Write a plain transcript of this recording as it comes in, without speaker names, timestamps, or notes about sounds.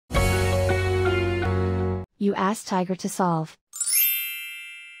You ask Tiger to solve.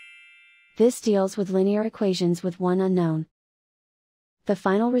 This deals with linear equations with one unknown. The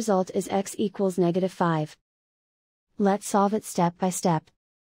final result is x equals -5. Let's solve it step by step.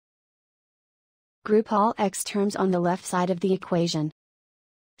 Group all x terms on the left side of the equation.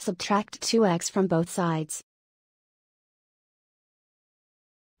 Subtract 2x from both sides.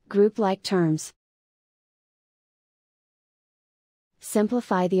 Group like terms.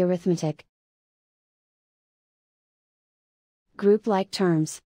 Simplify the arithmetic. Group like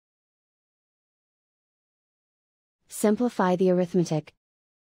terms. Simplify the arithmetic.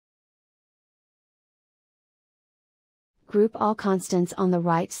 Group all constants on the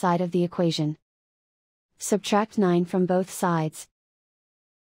right side of the equation. Subtract 9 from both sides.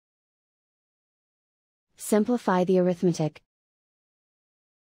 Simplify the arithmetic.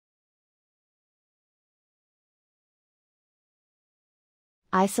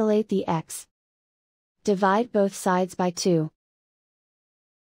 Isolate the x. Divide both sides by 2.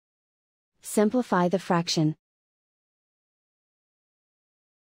 Simplify the fraction.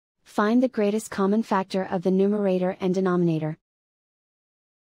 Find the greatest common factor of the numerator and denominator.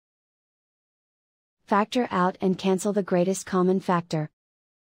 Factor out and cancel the greatest common factor.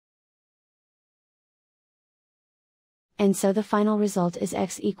 And so the final result is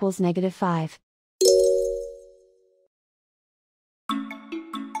x equals -5.